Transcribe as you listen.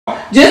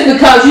Just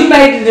because you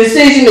made the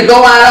decision to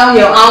go out on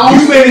your own?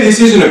 You made the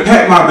decision to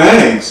pack my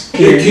bags.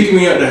 You're kicking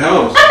me out the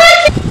house.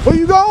 Where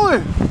you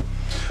going?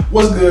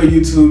 What's good,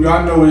 YouTube?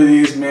 Y'all know what it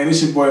is, man.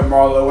 It's your boy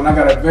Marlo, and I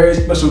got a very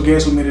special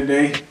guest with me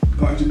today.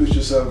 Go introduce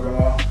yourself,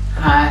 Grandma.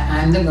 Hi,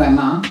 I'm the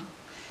grandma,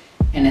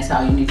 and that's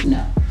all you need to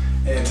know.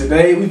 And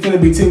today we finna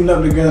be teaming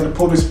up together to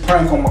pull this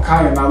prank on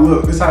Micaiah. Now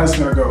look, this is how it's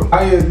gonna go.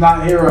 Micaiah is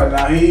not here right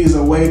now. He's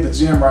away at the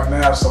gym right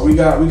now, so we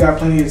got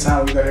plenty of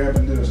time. We got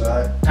everything to do this,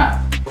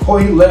 alright? Before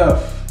he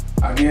left,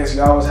 I guess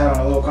y'all was having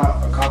a little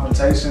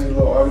confrontation, a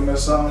little argument or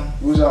something.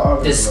 What was y'all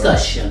arguing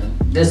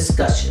about?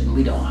 Discussion.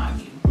 We don't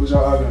argue. What was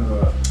y'all arguing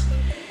about?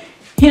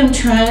 Him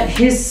trying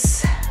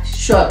his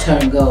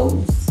short-term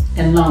goals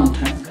and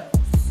long-term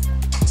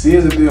goals. See,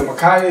 here's the deal.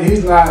 Micaiah,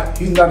 he's not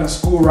in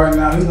school right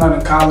now. He's not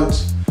in college.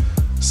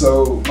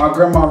 So my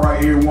grandma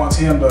right here wants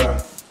him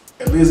to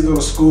at least go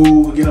to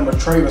school, get him a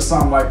trade or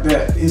something like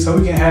that, so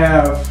he can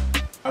have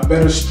a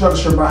better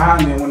structure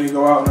behind him when he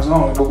go out on his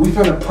own. But we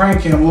finna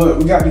prank him. Look,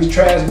 we got these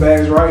trash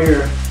bags right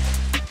here.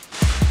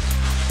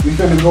 We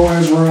finna go in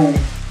his room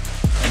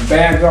and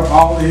bag up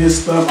all of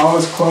his stuff, all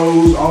his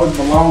clothes, all his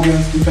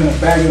belongings. We finna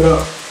bag it up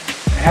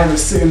and have it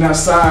sitting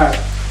outside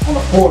on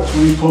the porch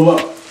when he pull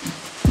up.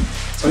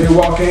 So he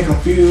walk in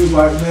confused,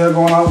 like, what the hell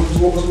going on?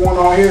 What's going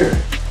on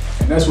here?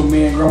 And that's what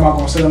me and Grandma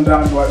gonna sit him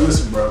down and be like,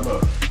 listen, bro,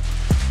 look,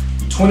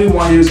 you're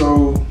 21 years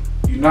old,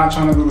 you're not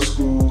trying to go to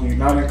school, you're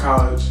not in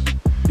college.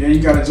 Yeah,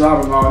 you got a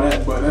job and all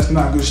that, but that's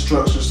not good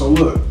structure. So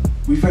look,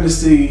 we finna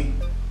see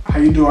how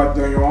you do out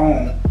there on your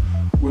own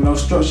with no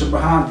structure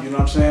behind you, you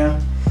know what I'm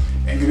saying?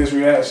 And get his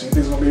reaction. You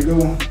think it's gonna be a good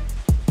one?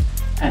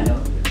 I know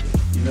it will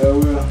be. You know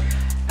it will?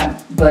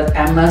 But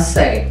I must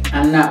say,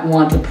 I'm not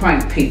one to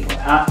prank people.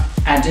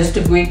 I just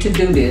agreed to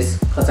do this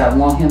because I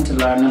want him to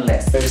learn a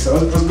lesson. Okay, so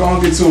let's go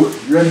and get to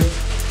it. You ready?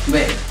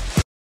 Ready.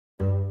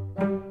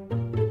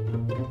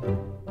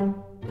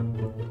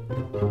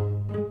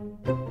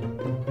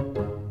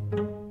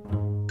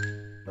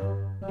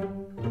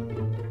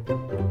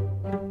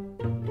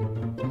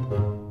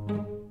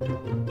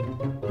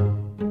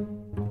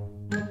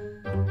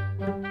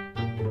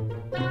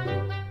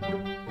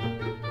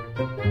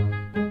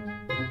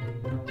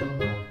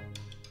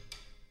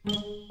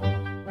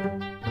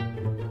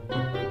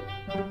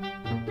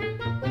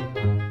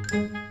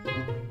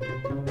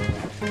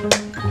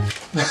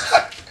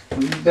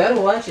 You better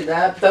watch it.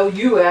 I'll throw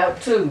you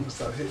out too.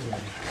 Stop hitting me.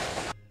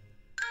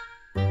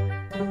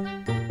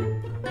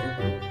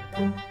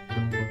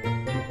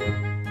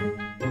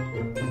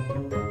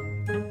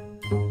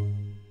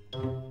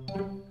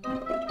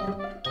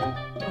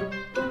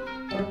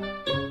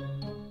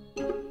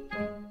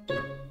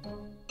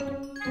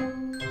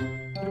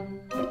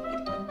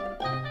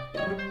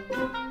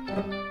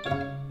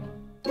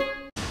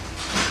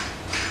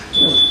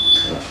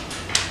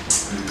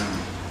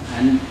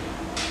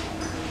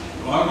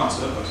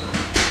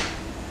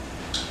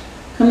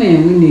 Come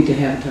in, we need to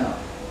have a talk.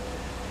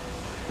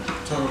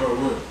 Talk about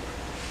what?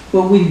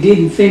 Well, we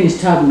didn't finish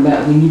talking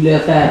about when you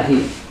left out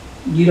here.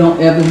 You don't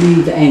ever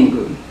leave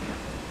angry.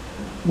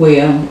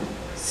 Well,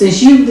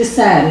 since you've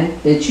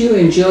decided that you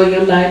enjoy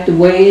your life the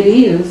way it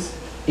is,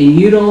 and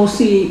you don't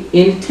see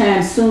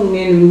anytime soon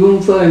any room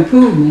for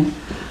improvement,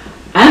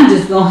 I'm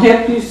just going to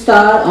help you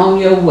start on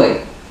your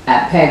way.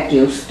 I packed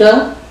your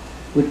stuff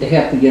with the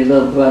help of your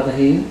little brother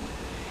here,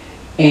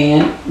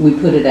 and we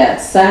put it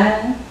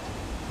outside.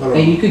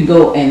 And you could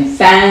go and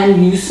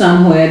find you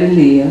somewhere to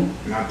live.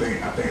 And I think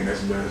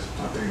that's best.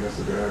 I think that's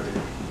a good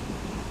idea.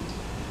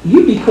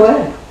 You be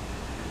quiet.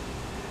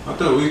 I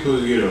thought we were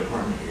supposed to get an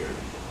apartment together.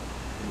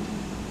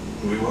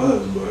 We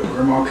was, but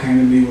Grandma came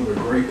to me with a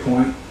great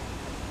point.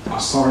 I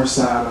saw her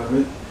side of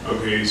it.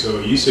 Okay, so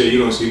you said you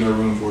don't see no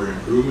room for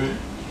improvement?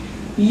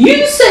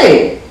 You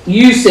said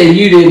you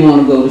didn't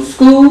want to go to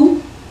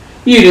school.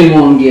 You didn't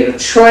want to get a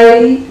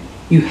trade.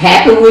 You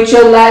happy with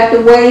your life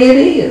the way it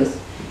is.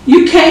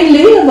 You can't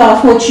live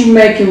off what you're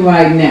making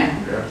right now.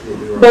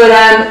 Right. But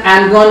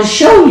I'm going to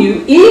show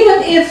you,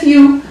 even if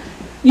you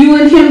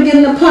and him get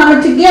an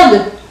apartment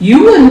together,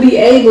 you wouldn't be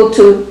able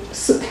to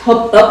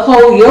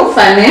uphold your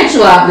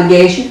financial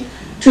obligation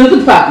to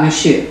the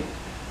partnership.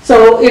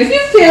 So if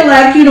you feel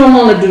like you don't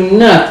want to do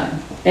nothing,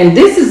 and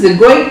this is a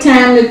great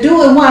time to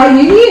do it while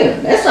you're here,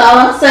 that's all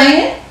I'm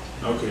saying.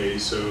 Okay,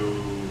 so...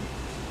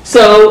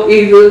 So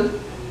either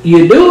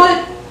you do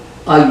it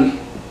or you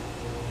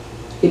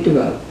hit the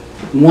road.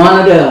 One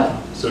or the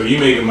other. So you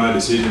making my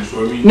decisions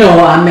for me? No,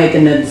 I'm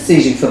making a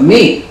decision for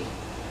me.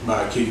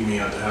 By kicking me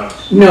out the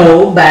house?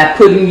 No, by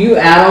putting you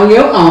out on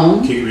your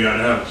own. Kicking me out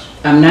the house?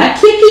 I'm not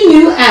kicking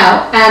you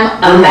out.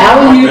 I'm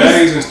allowing you to... My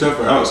bags and stuff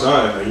are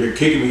outside. Like, you're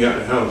kicking me out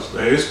the house.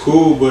 Like, it's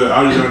cool, but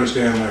I just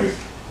understand, like,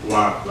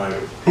 why.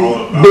 Like,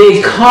 all about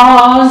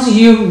because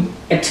you...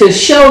 To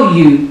show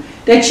you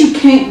that you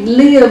can't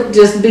live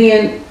just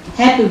being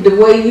happy the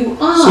way you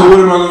are. So what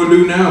am I going to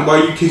do now?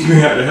 Why you kicking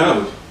me out the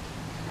house?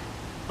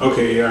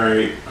 Okay,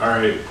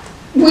 alright.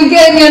 We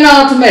gave you an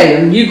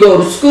ultimatum. You go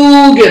to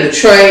school, get a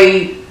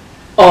trade,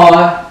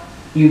 or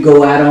you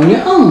go out on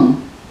your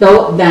own.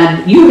 So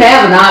now you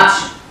have an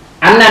option.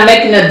 I'm not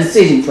making a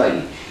decision for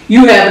you.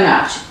 You have an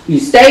option. You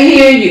stay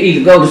here, you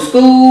either go to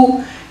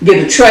school,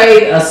 get a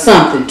trade or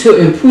something to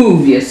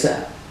improve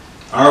yourself.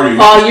 I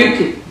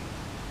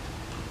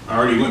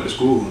already went to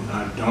school and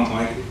I don't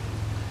like it.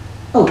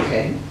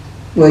 Okay.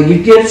 Well,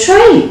 you get a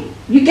trade.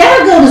 You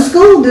gotta go to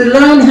school to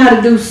learn how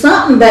to do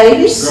something,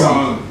 baby.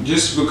 Grandma,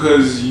 just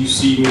because you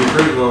see me,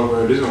 first of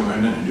all, this don't got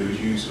nothing to do with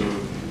you, so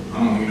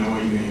I don't even know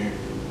why you in here.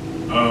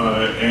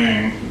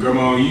 And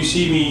Grandma, you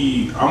see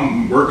me,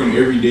 I'm working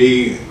every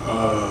day,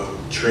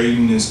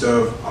 trading and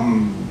stuff.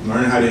 I'm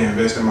learning how to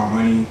invest in my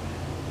money.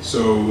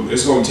 So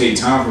it's gonna take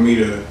time for me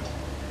to,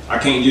 I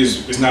can't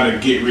just, it's not a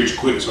get rich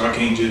quick, so I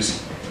can't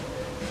just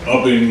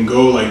up and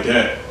go like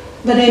that.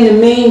 But in the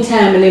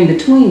meantime and in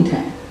between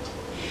time,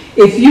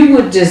 if you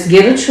would just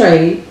get a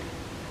trade,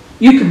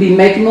 you could be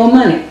making more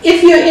money.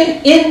 If you're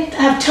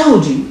I've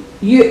told you,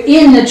 you're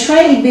in the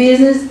trade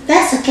business,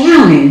 that's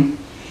accounting.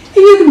 And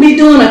you can be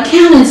doing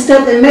accounting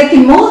stuff and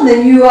making more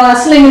than you are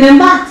slinging in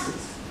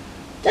boxes.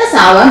 That's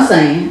all I'm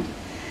saying.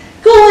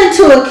 Go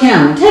into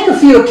accounting, take a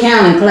few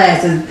accounting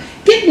classes,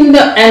 get in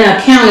an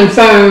accounting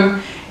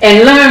firm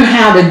and learn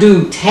how to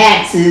do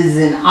taxes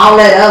and all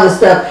that other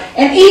stuff,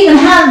 and even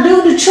how to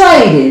do the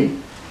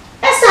trading.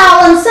 That's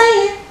all I'm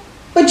saying.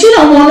 But you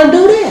don't want to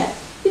do that.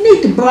 You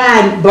need to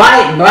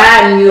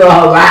broaden your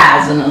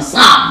horizon or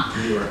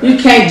something. Right. You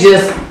can't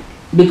just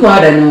be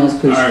quiet and noise,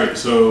 Christian. Alright,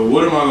 so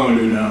what am I going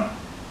to do now?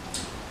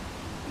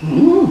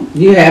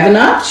 You have an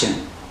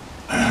option.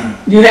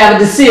 You have a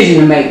decision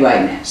to make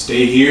right now.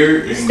 Stay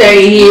here?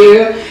 Stay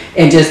here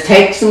and just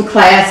take some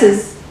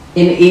classes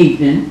in the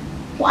evening.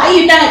 Why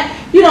you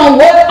don't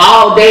work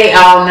all day,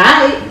 all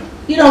night.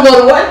 You don't go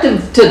to work to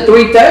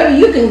 3:30.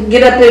 You can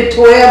get up at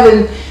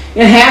 12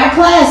 and have a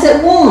class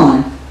at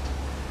 1.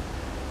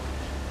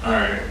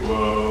 Alright,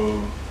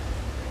 well,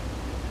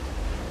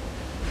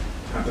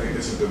 I think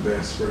this is the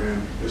best for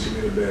him. This should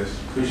be the best.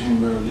 Christian,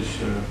 bro, just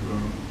shut up, bro.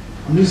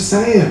 I'm just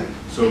saying.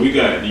 So we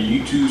got the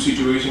YouTube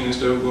situation and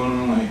stuff going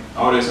on, like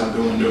all that's out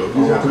the window. You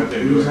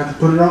just have to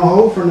put it on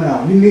hold for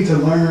now. You need to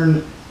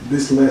learn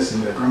this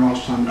lesson that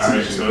Grandma's trying to teach you.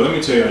 Alright, so let me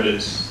tell you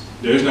this.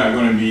 There's not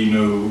going to be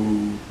no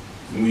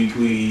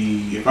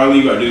weekly, if I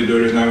leave out this door,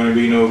 there's not going to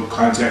be no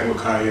contact with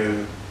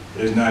Kaya.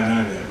 There's not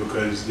none of that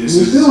because this is.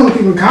 We still want to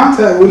keep in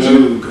contact with you.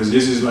 No, because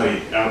this is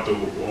like out the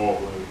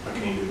wall. Like, I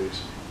can't do this.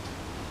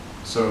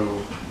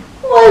 So.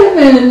 Wait a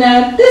minute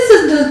now. This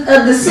is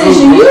a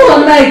decision you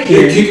are making.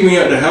 You're kicking me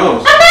out the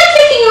house. I'm not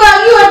kicking you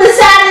out. You are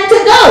deciding to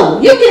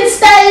go. You can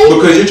stay.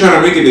 Because you're trying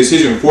to make a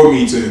decision for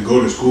me to go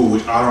to school,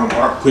 which I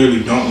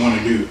clearly don't want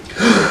to do.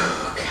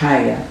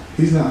 Kaya,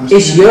 He's not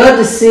it's your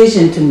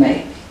decision to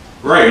make.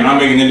 Right, and I'm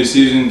making a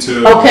decision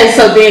to. Okay,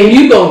 so then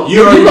you gonna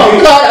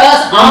cut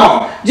us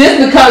off just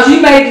because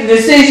you made the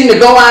decision to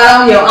go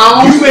out on your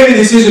own. You made a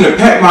decision to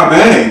pack my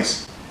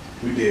bags.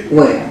 We did.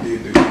 Well, we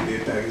did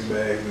pack his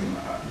bags, and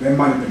that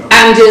might have been.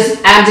 I'm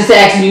just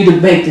asking you to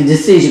make the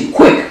decision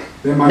quicker.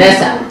 That might have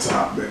been over the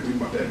top. That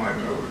might have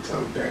been over the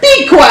top.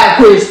 Be quiet,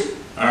 Chris.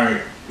 All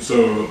right,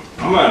 so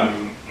I'm about to.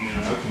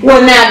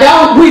 Well,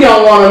 now we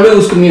don't want to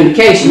lose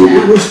communication.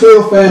 We're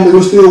still family.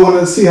 We still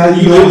want to see how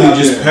you. You literally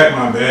just pack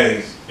my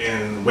bags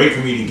and wait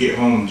for me to get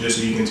home just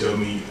so you can tell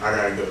me I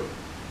gotta go.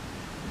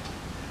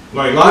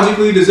 Like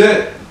logically, does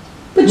that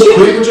but look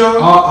quick with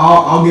y'all?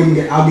 I'll give him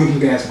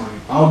gas money.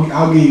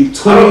 I'll give you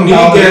 $20. I don't need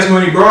gas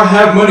money, bro. I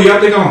have money. Y'all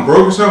think I'm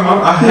broke or something?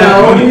 I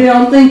have money. No, we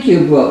don't think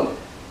you're broke.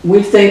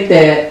 We think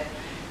that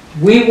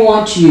we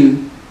want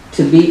you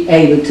to be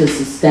able to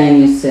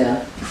sustain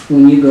yourself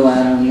when you go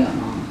out on your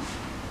own.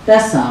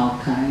 That's all,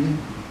 Kaya.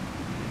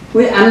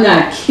 I'm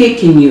not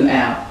kicking you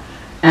out.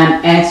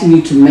 I'm asking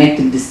you to make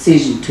the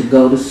decision to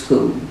go to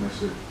school.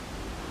 That's it.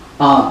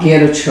 Or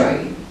get a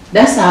trade.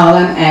 That's all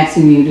I'm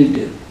asking you to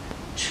do.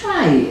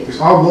 Try it. It's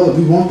our love.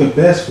 We want the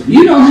best for you.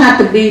 You don't have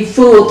to be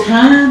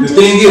full-time. The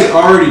thing is,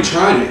 I already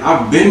tried it.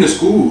 I've been to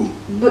school.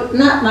 But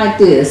not like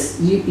this.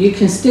 You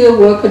can still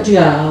work a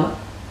job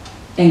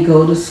and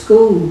go to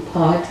school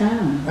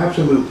part-time.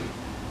 Absolutely.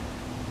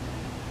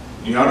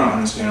 Y'all don't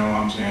understand what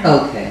I'm saying.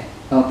 Okay.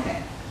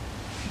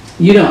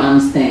 You don't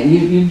understand.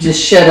 You just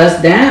shut us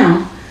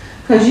down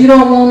because you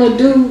don't want to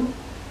do.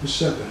 Just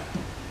shut down.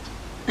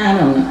 I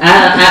don't know.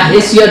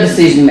 It's your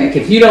decision to make.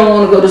 If you don't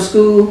want to go to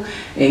school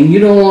and you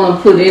don't want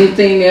to put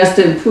anything else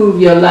to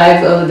improve your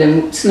life other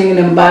than slinging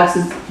them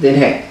boxes, then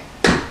hey.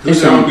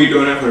 Listen, I'm gonna be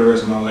doing that for the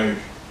rest of my life.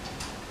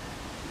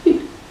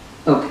 Okay.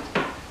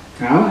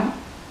 All right.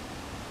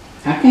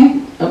 I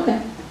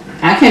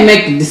can't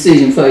make the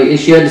decision for you.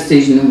 It's your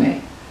decision to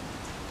make.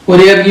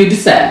 Whatever you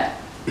decide.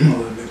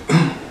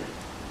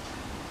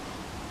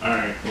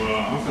 Alright, well,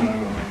 I'm finna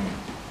go home.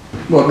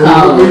 Well,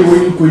 call us.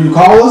 Will you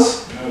call us?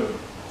 No.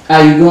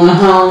 Are you going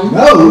home?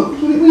 No. What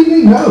do you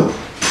mean no?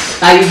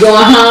 Are you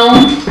going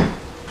home?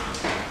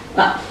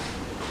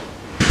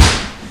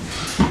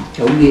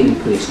 Go get him,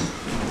 Christian.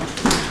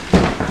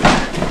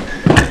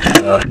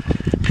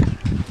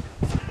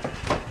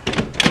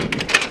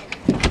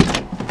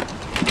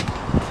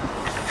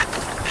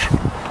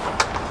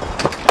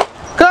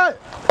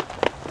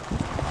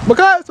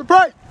 Makai, it's a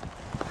break.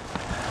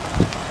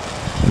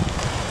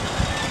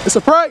 It's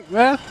a prank,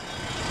 man.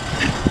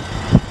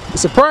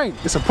 It's a prank.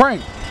 It's a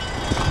prank.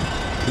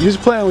 You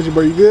just playing with you,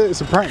 bro. You good?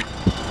 It's a prank.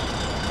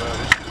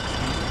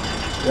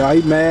 Yeah,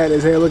 he mad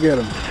as hell. Look at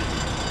him.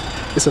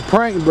 It's a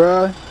prank,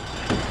 bro.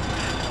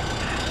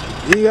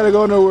 You ain't gotta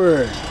go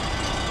nowhere.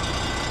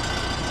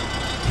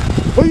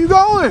 Where you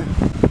going?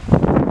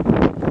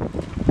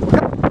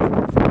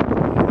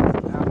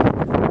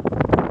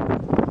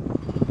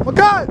 Oh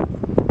God!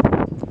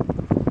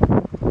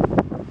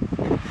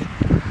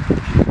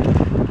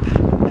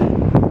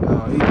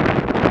 Oh,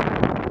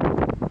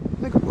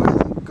 nigga, where's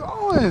he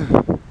going?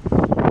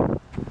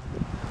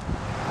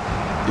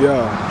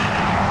 Yeah.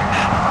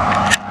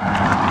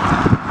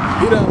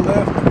 He done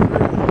left.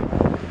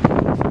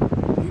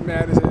 He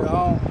mad as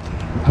hell.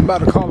 I'm about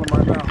to call him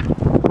right now.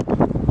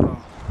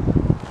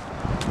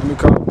 Let me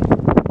call him.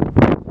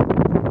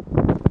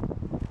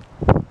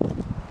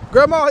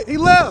 Grandma, he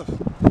left.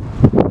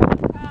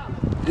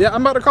 Yeah,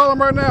 I'm about to call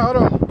him right now. Hold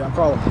on. Yeah, I'm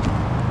calling him.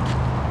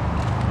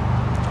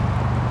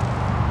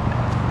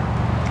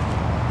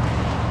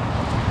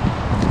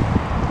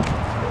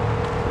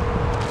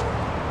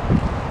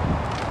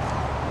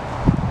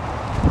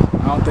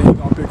 I don't think he's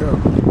gonna pick up.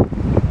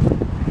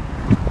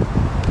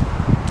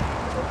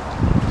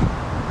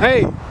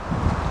 Hey,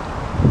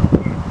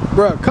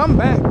 bruh, come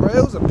back, bruh.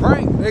 It was a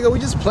prank, nigga. We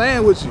just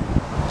playing with you.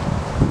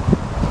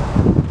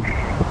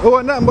 It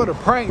wasn't nothing but a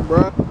prank,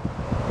 bruh.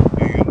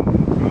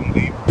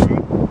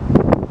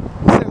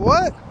 You said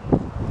what?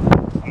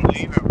 I'm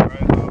leaving, bro.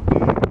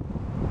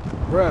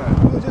 Bruh,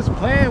 we was just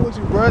playing with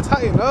you, bruh.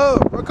 Tighten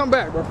up, bruh. Come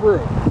back, bruh, for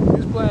real. We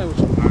just playing with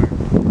you.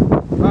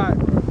 Alright,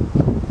 bruh.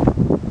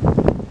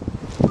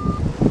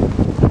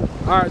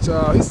 Alright,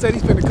 y'all. He said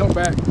he's finna come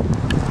back.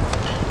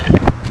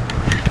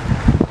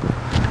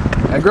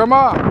 Hey,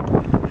 Grandma,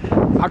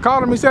 I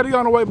called him. He said he's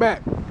on the way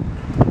back.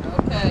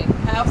 Okay,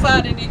 how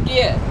far did he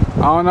get?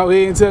 I don't know.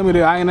 He didn't tell me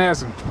that. I ain't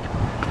asked him.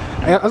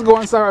 Hey, let's go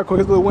inside right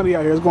quick. It's a little windy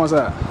out here. Let's go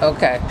inside.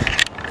 Okay.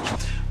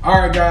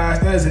 Alright, guys.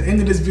 That is the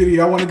end of this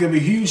video. I want to give a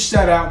huge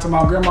shout out to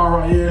my grandma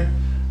right here.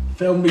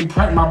 Filming me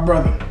prank my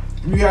brother.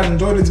 If you guys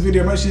enjoyed this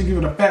video, make sure you give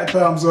it a fat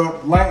thumbs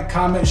up. Like,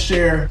 comment,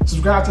 share.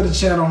 Subscribe to the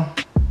channel.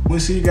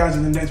 We'll see you guys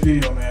in the next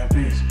video, man.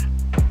 Peace.